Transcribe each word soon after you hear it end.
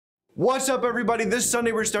What's up, everybody? This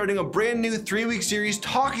Sunday we're starting a brand new 3-week series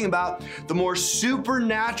talking about the more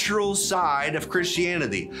supernatural side of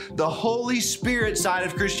Christianity, the Holy Spirit side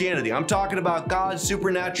of Christianity. I'm talking about God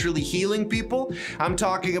supernaturally healing people. I'm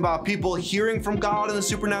talking about people hearing from God in a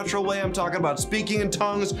supernatural way. I'm talking about speaking in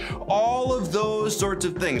tongues, all of those sorts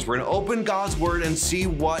of things. We're going to open God's Word and see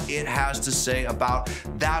what it has to say about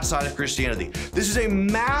that side of Christianity. This is a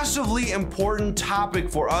massively important topic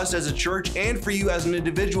for us as a church and for you as an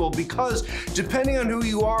individual, because depending on who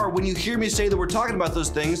you are, when you hear me say that we're talking about those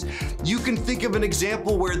things, you can think of an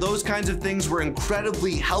example where those kinds of things were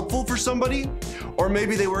incredibly helpful for somebody, or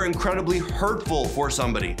maybe they were incredibly hurtful for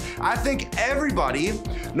somebody. I think everybody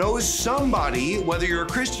knows somebody, whether you're a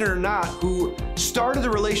Christian or not, who started a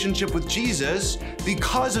relationship with Jesus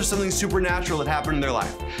because of something supernatural that happened in their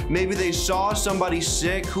life. Maybe they saw somebody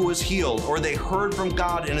sick who was healed, or they heard from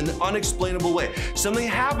God in an unexplainable way. Something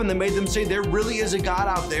happened that made them say, there really is a God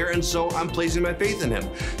out there, and so I'm placing my faith in him.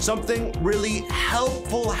 Something really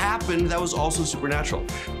helpful happened that was also supernatural.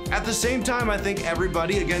 At the same time, I think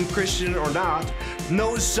everybody, again, Christian or not,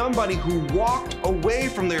 knows somebody who walked away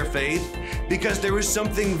from their faith because there was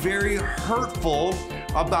something very hurtful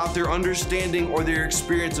about their understanding or their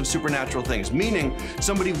experience of supernatural things. Meaning,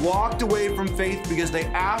 somebody walked away from faith because they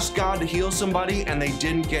asked God to heal somebody and they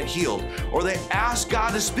didn't get healed. Or they asked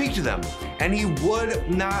God to speak to them and he would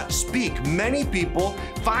not speak. Many people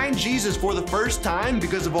find Jesus for the first time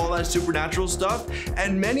because of all that supernatural stuff,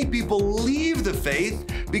 and many people leave the faith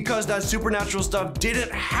because that supernatural stuff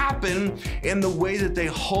didn't happen in the way that they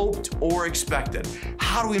hoped or expected.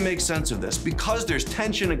 How do we make sense of this? Because there's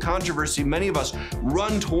tension and controversy, many of us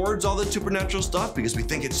run towards all the supernatural stuff because we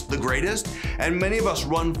think it's the greatest, and many of us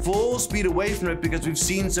run full speed away from it because we've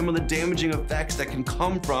seen some of the damaging effects that can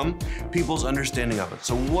come from people's understanding of it.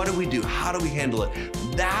 So what do we do? How do we handle it?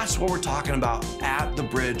 That's what we're talking about at The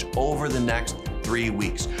Bridge over the next 3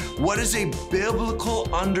 weeks. What is a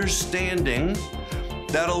biblical understanding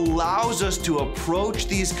that allows us to approach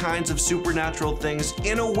these kinds of supernatural things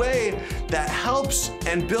in a way that helps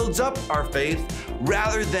and builds up our faith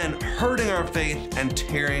rather than hurting our faith and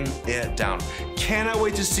tearing it down? Cannot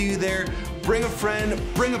wait to see you there. Bring a friend,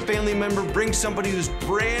 bring a family member, bring somebody who's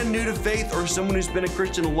brand new to faith or someone who's been a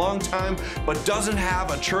Christian a long time but doesn't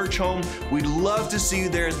have a church home. We'd love to see you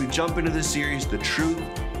there as we jump into this series, The Truth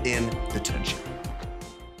in the Tension.